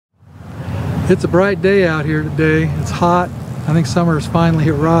It's a bright day out here today. It's hot. I think summer has finally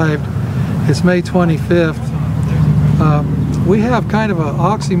arrived. It's May 25th. We have kind of an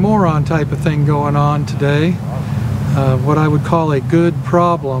oxymoron type of thing going on today. What I would call a good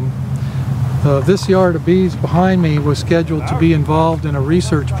problem. This yard of bees behind me was scheduled to be involved in a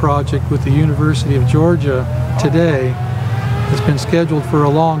research project with the University of Georgia today. It's been scheduled for a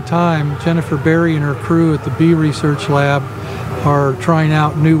long time. Jennifer Berry and her crew at the Bee Research Lab are trying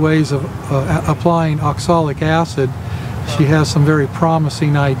out new ways of applying oxalic acid. She has some very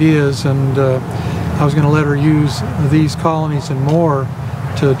promising ideas, and I was going to let her use these colonies and more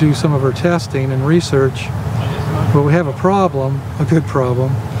to do some of her testing and research. But we have a problem, a good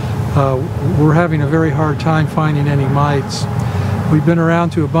problem. We're having a very hard time finding any mites. We've been around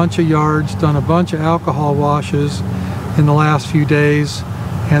to a bunch of yards, done a bunch of alcohol washes in the last few days,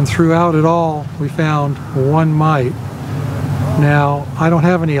 and throughout it all we found one mite. Now, I don't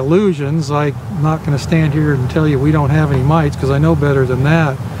have any illusions. I'm not going to stand here and tell you we don't have any mites, because I know better than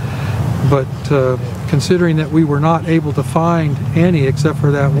that. But considering that we were not able to find any except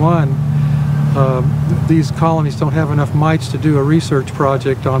for that one, these colonies don't have enough mites to do a research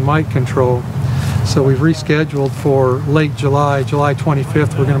project on mite control. So we've rescheduled for late July, July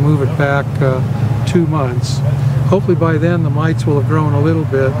 25th. We're going to move it back 2 months. Hopefully by then the mites will have grown a little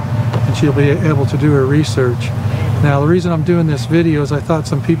bit and she'll be able to do her research. Now, the reason I'm doing this video is I thought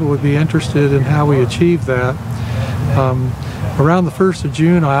some people would be interested in how we achieve that. Around the 1st of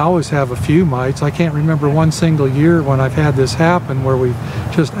June, I always have a few mites. I can't remember one single year when I've had this happen where we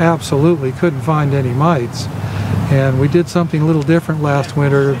just absolutely couldn't find any mites. And we did something a little different last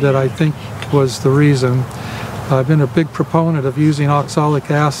winter that I think was the reason. I've been a big proponent of using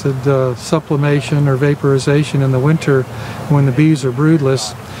oxalic acid sublimation or vaporization in the winter when the bees are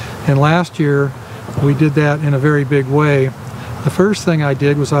broodless. And last year, we did that in a very big way. The first thing I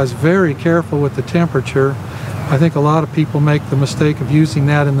did was I was very careful with the temperature. I think a lot of people make the mistake of using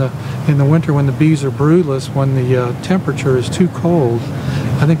that in the winter when the bees are broodless, when the temperature is too cold.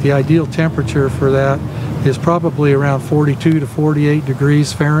 I think the ideal temperature for that is probably around 42 to 48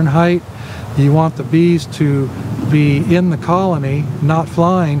 degrees Fahrenheit. You want the bees to be in the colony, not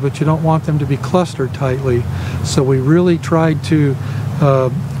flying, but you don't want them to be clustered tightly. So we really tried to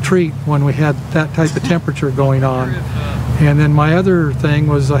treat when we had that type of temperature going on. And then my other thing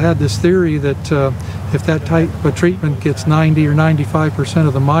was I had this theory that if that type of treatment gets 90 or 95%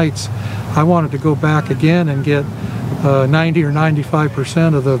 of the mites, I wanted to go back again and get 90 or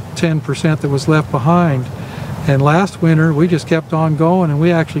 95% of the 10% that was left behind. And last winter we just kept on going, and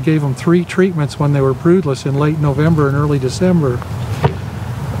we actually gave them 3 treatments when they were broodless in late November and early December.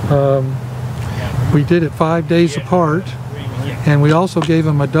 We did it 5 days apart, and we also gave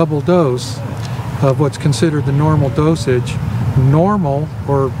them a double dose of what's considered the normal dosage. Normal,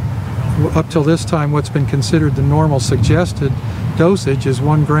 or up till this time what's been considered the normal suggested dosage, is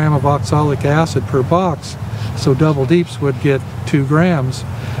 1 gram of oxalic acid per box, so double deeps would get 2 grams.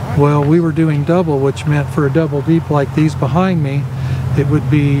 Well, we were doing double, which meant for a double deep like these behind me, it would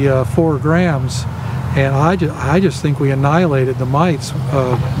be 4 grams. And I just think we annihilated the mites.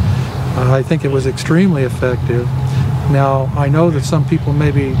 I think it was extremely effective. Now, I know that some people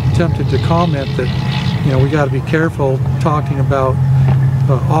may be tempted to comment that, you know, we got to be careful talking about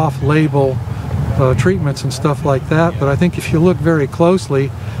off-label treatments and stuff like that, but I think if you look very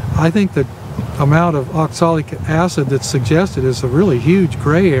closely, I think the amount of oxalic acid that's suggested is a really huge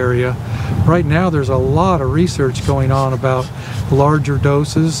gray area. Right now there's a lot of research going on about larger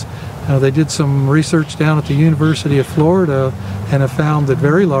doses. They did some research down at the University of Florida and have found that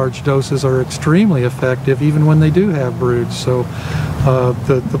very large doses are extremely effective even when they do have broods. So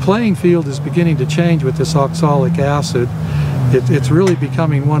the playing field is beginning to change with this oxalic acid. It's really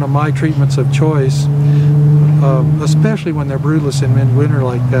becoming one of my treatments of choice, especially when they're broodless in midwinter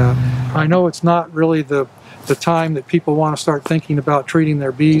like that. I know it's not really the time that people want to start thinking about treating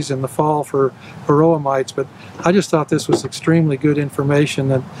their bees in the fall for Varroa mites, but I just thought this was extremely good information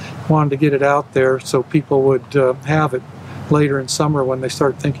and wanted to get it out there so people would have it later in summer when they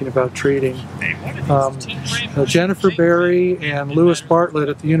start thinking about treating. Jennifer Berry and Lewis Bartlett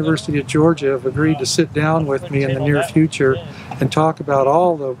at the University of Georgia have agreed to sit down with me in the near future and talk about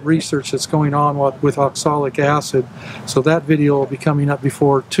all the research that's going on with oxalic acid. So that video will be coming up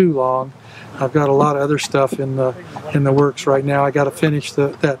before too long. I've got a lot of other stuff in the works right now. I got to finish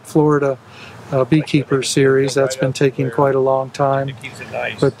that Florida beekeeper series. That's been taking quite a long time.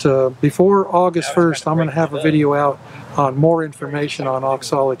 But before August 1st, I'm going to have a video out on more information on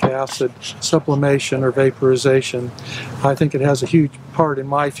oxalic acid sublimation or vaporization. I think it has a huge part in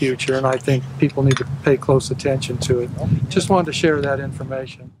my future, and I think people need to pay close attention to it. Just wanted to share that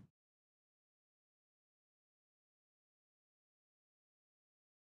information.